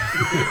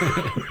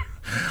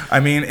 I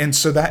mean, and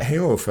so that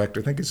halo effect,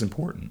 I think, is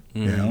important.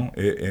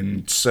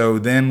 And so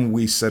then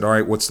we said, all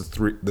right, what's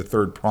the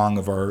third prong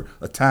of our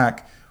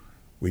attack?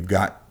 We've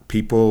got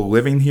people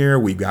living here.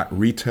 We've got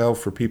retail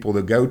for people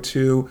to go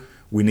to.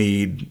 We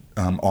need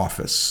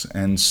office.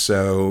 And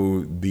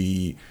so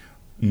the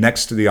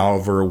next to the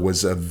Oliver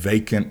was a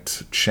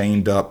vacant,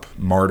 chained up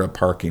MARTA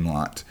parking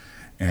lot.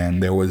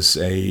 And there was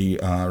a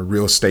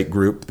real estate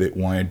group that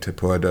wanted to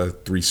put a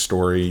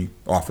 3-story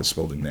office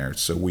building there.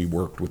 So we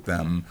worked with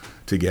them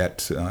to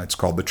get, it's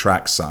called the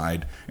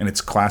Trackside, and it's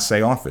Class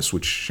A office,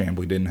 which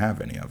Chamblee didn't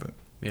have any of it.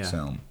 Yeah.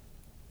 So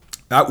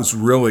that was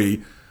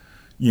really,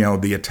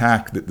 the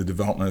attack that the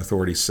Development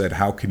Authority said,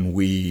 how can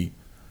we,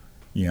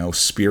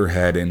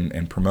 spearhead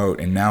and promote?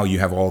 And now you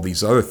have all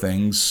these other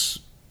things,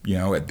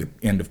 at the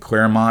end of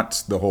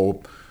Claremont, the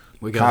whole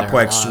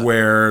complex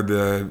where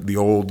the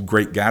old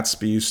Great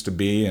Gatsby used to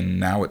be, and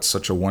now it's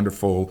such a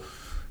wonderful,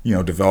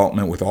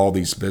 development with all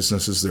these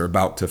businesses. They're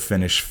about to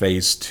finish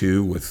phase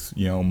 2 with,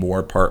 more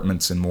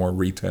apartments and more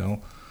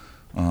retail.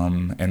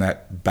 And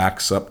that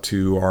backs up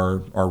to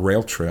our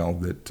rail trail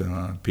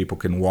that people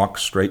can walk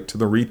straight to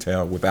the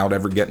retail without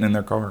ever getting in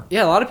their car.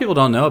 Yeah, a lot of people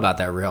don't know about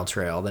that rail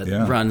trail that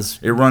runs.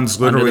 It runs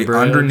literally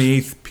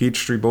underneath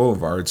Peachtree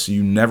Boulevard, so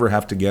you never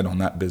have to get on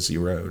that busy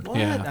road. What?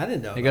 Yeah. I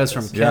didn't know. It goes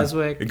from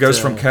Keswick. It goes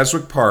from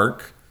Keswick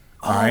Park,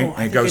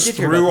 and it goes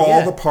through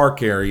all the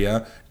park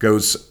area,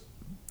 goes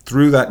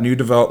through that new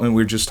development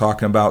we were just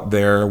talking about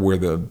there, where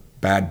the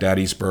Bad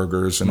Daddy's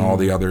Burgers and all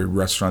the other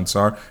restaurants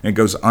are. And it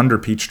goes under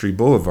Peachtree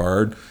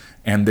Boulevard.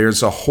 And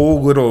there's a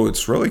whole little,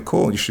 it's really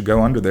cool. You should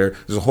go under there.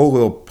 There's a whole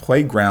little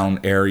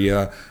playground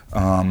area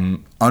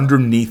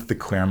underneath the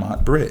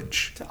Claremont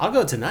Bridge. I'll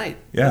go tonight.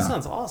 Yeah. That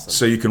sounds awesome.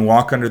 So you can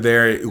walk under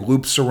there. It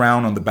loops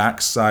around on the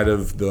back side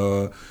of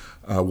the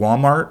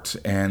Walmart.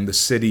 And the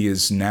city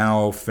is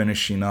now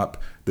finishing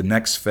up the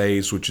next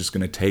phase, which is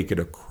going to take it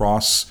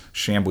across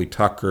Chamblee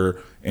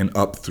Tucker and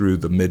up through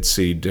the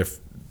Mid-City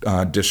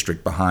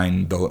district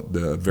behind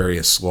the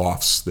various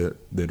lofts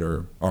that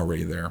are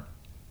already there.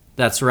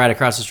 That's right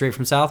across the street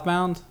from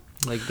Southbound,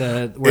 like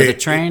where the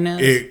train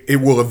is. It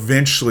will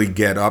eventually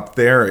get up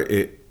there.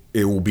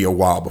 It will be a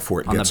while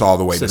before it gets all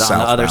the way to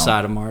Southbound. On the other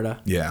side of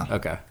MARTA. Yeah.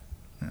 Okay.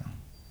 Yeah.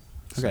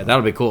 Okay,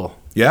 that'll be cool.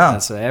 Yeah.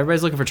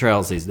 Everybody's looking for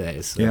trails these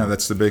days. So. Yeah,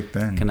 that's the big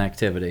thing.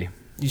 Connectivity.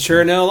 You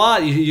sure know a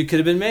lot. You could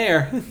have been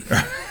mayor.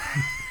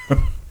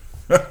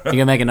 You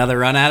gonna make another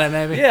run at it,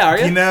 maybe? Yeah, are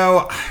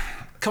you?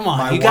 Come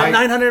on, you got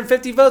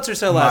 950 votes or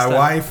so last time. My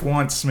wife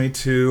wants me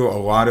to. A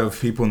lot of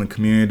people in the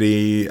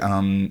community.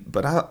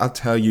 But I'll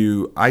tell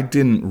you, I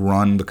didn't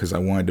run because I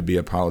wanted to be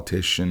a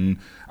politician.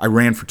 I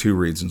ran for two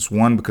reasons.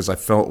 One, because I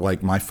felt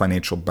like my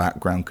financial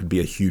background could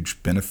be a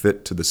huge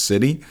benefit to the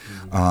city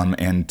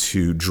and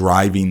to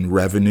driving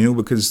revenue,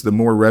 because the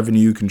more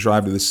revenue you can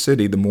drive to the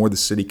city, the more the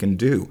city can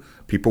do.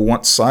 People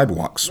want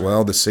sidewalks.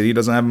 Well, the city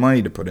doesn't have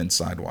money to put in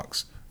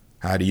sidewalks.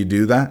 How do you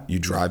do that? You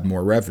drive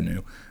more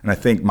revenue. And I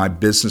think my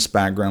business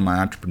background,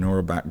 my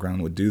entrepreneurial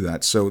background would do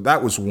that. So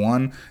that was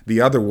one. The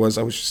other was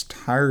I was just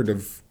tired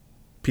of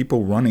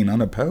people running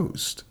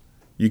unopposed.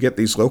 You get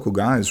these local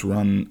guys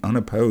run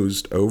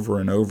unopposed over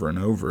and over and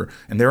over,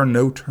 and there are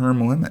no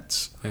term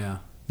limits. Yeah.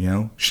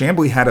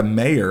 Chamblee had a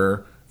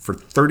mayor for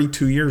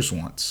 32 years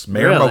once.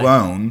 Mayor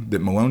Malone,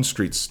 that Malone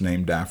Street's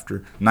named after,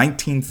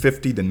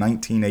 1950 to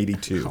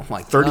 1982. Oh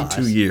my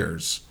 32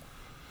 years.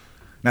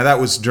 Now,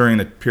 that was during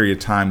a period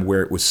of time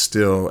where it was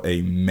still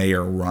a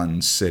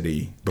mayor-run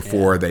city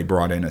before they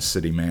brought in a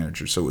city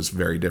manager, so it was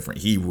very different.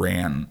 He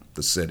ran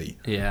the city.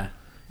 Yeah.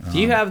 Do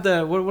you have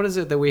what is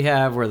it that we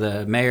have where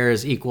the mayor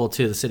is equal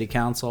to the city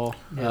council?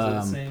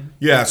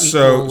 Yeah,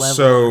 so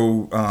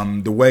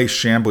the way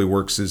Chamblee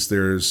works is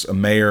there's a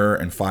mayor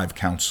and 5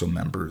 council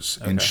members.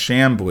 Okay. In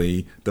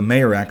Chamblee, the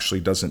mayor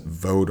actually doesn't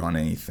vote on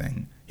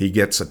anything. He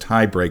gets a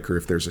tiebreaker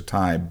if there's a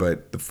tie,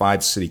 but the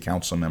 5 city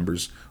council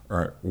members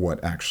are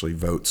what actually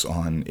votes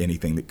on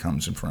anything that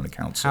comes in front of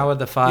council. How would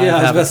the 5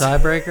 have a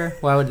tiebreaker?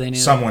 Why would they need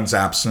Someone's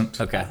absent.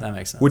 Okay, that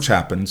makes sense. Which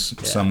happens.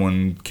 Yeah.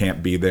 Someone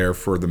can't be there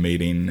for the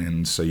meeting,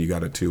 and so you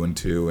got a 2 and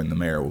 2, and the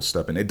mayor will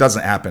step in. It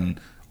doesn't happen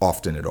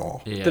often at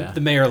all. Yeah.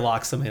 The mayor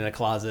locks somebody in a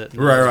closet.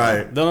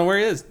 Right. Don't know where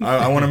he is.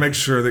 I want to make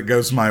sure that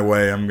goes my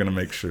way. I'm going to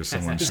make sure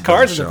someone's just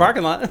cards in the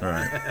parking lot. All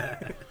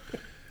right.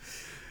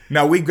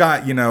 Now, we've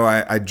got,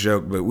 I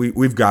joke, but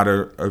we've got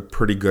a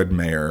pretty good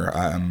mayor.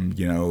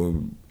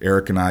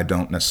 Eric and I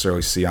don't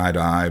necessarily see eye to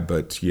eye,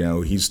 but,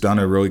 he's done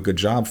a really good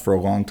job for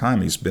a long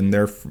time. He's been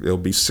there, it'll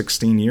be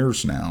 16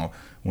 years now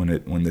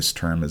when this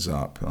term is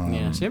up.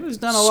 Chamblee's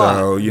done a lot.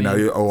 So,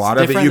 a lot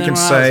of it you can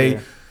say,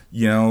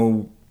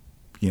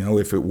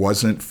 if it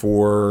wasn't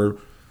for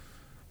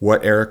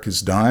what Eric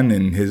has done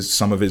and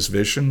some of his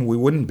vision, we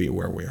wouldn't be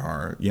where we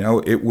are.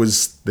 It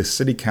was the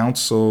city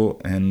council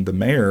and the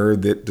mayor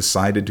that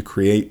decided to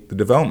create the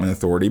development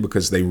authority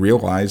because they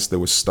realized there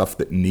was stuff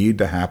that needed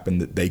to happen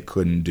that they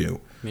couldn't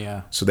do.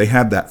 Yeah. So they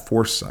had that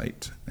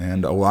foresight.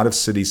 And a lot of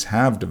cities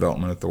have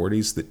development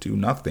authorities that do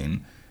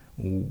nothing.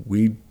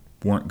 We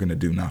weren't going to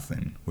do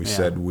nothing. We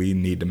said we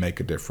need to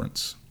make a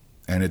difference.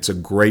 And it's a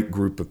great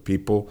group of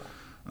people.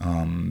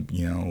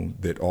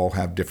 That all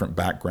have different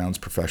backgrounds,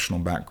 professional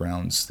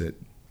backgrounds that,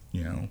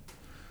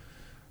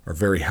 are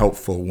very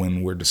helpful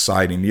when we're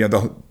deciding.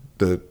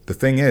 The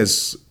thing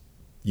is,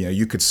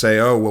 you could say,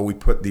 oh, well,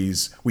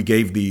 we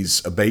gave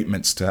these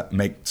abatements to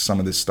make some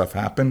of this stuff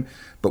happen,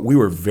 but we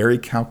were very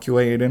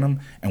calculated in them,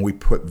 and we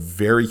put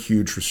very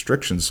huge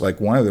restrictions. Like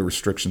one of the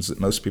restrictions that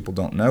most people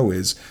don't know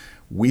is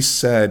we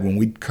said when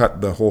we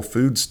cut the Whole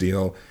Foods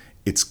deal,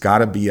 it's got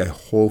to be a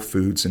Whole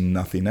Foods and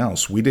nothing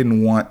else. We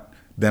didn't want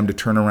them to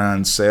turn around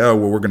and say, oh,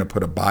 well, we're going to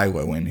put a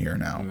BI-LO in here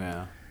now.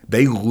 Yeah.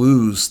 They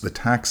lose the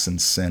tax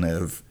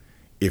incentive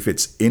if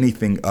it's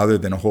anything other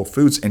than a Whole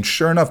Foods. And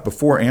sure enough,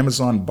 before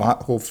Amazon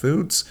bought Whole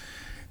Foods,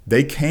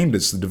 the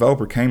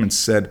developer came and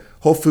said,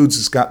 Whole Foods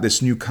has got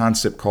this new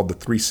concept called the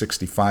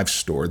 365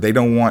 store. They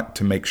don't want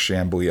to make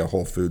Chamblee a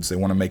Whole Foods. They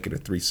want to make it a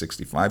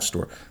 365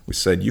 store. We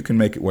said, you can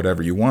make it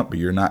whatever you want, but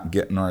you're not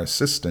getting our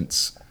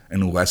assistance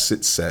unless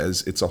it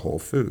says it's a Whole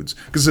Foods.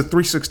 Because the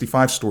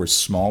 365 store is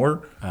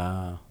smaller.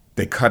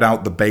 They cut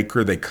out the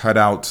baker. They cut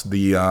out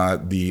the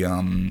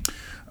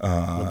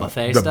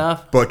buffet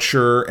stuff,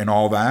 butcher, and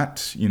all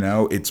that.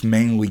 It's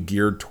mainly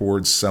geared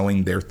towards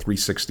selling their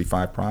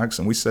 365 products.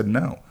 And we said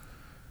no.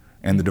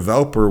 And the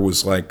developer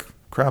was like,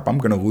 "Crap, I'm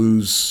going to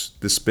lose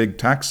this big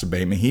tax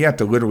abatement." He had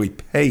to literally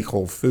pay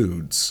Whole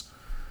Foods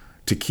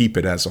to keep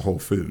it as a Whole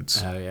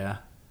Foods. Oh yeah.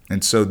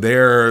 And so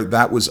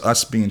that was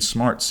us being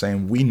smart,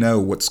 saying we know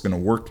what's going to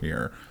work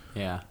here.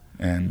 Yeah.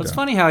 And it's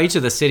funny how each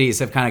of the cities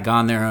have kind of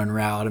gone their own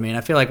route. I mean,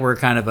 I feel like we're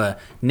kind of a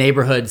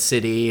neighborhood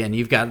city, and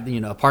you've got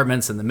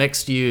apartments and the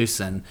mixed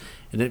use, and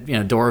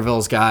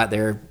Doraville's got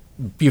their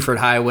Buford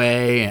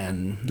Highway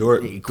and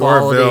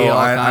Doraville.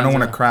 I don't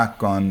want to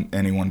crack on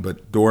anyone,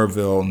 but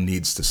Doraville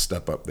needs to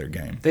step up their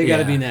game. They got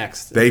to be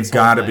next. They've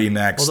got to be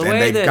next, and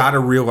they've got to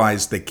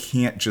realize they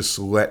can't just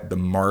let the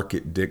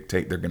market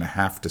dictate. They're going to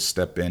have to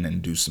step in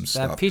and do some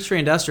stuff. That Peachtree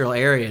Industrial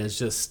area is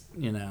just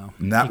you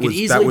could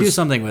easily do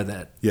something with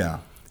it. Yeah.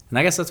 And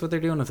I guess that's what they're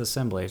doing with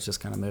Assembly. It's just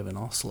kind of moving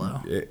all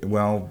slow.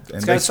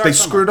 They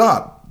screwed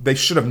up. They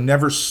should have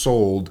never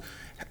sold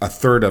a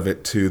third of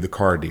it to the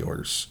car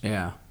dealers.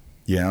 Yeah.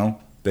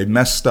 They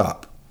messed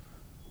up.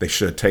 They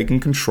should have taken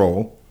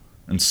control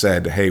and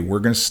said, hey, we're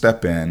going to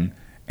step in.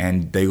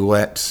 And they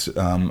let,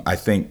 I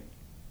think,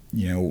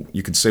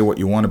 you can say what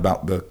you want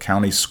about the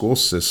county school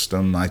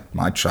system.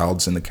 My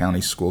child's in the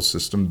county school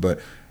system, but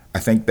I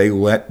think they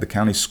let the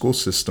county school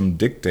system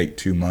dictate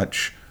too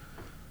much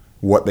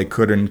what they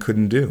could and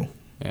couldn't do.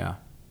 Yeah.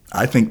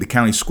 I think the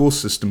county school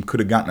system could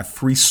have gotten a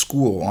free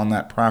school on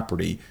that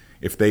property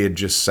if they had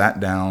just sat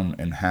down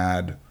and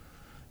had,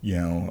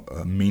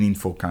 a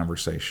meaningful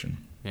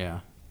conversation. Yeah.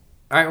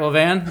 All right, well,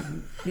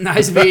 Van,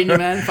 nice meeting you,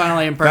 man.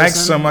 Finally in person. Thanks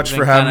so much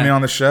for having me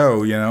on the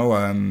show.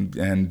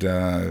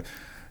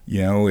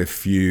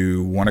 If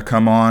you want to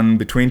come on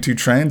Between Two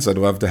Trains, I'd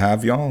love to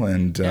have y'all.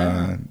 And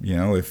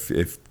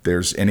if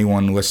there's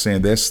anyone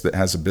listening to this that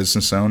has a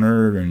business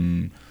owner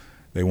and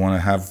they want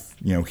to have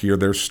hear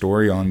their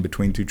story on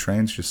Between Two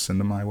Trains, just send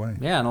them my way.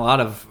 Yeah, and a lot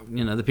of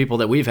the people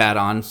that we've had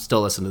on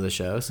still listen to the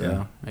show,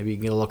 so maybe you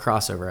can get a little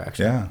crossover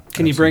action. Yeah.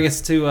 Can you bring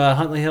us to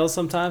Huntley Hills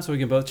sometime so we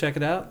can both check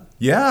it out?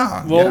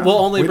 Yeah. We'll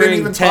only we bring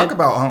didn't even talk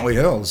about Huntley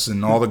Hills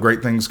and all the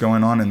great things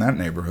going on in that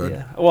neighborhood.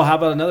 Yeah. Well, how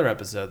about another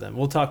episode then?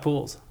 We'll talk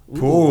pools.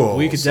 Pools.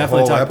 We could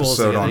definitely talk pools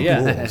together. On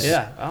pools.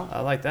 Yeah. Oh, I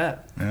like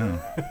that.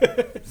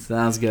 Yeah.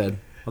 Sounds good.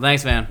 Well,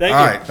 thanks, man. Thank you.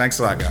 All right. Thanks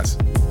a lot, guys.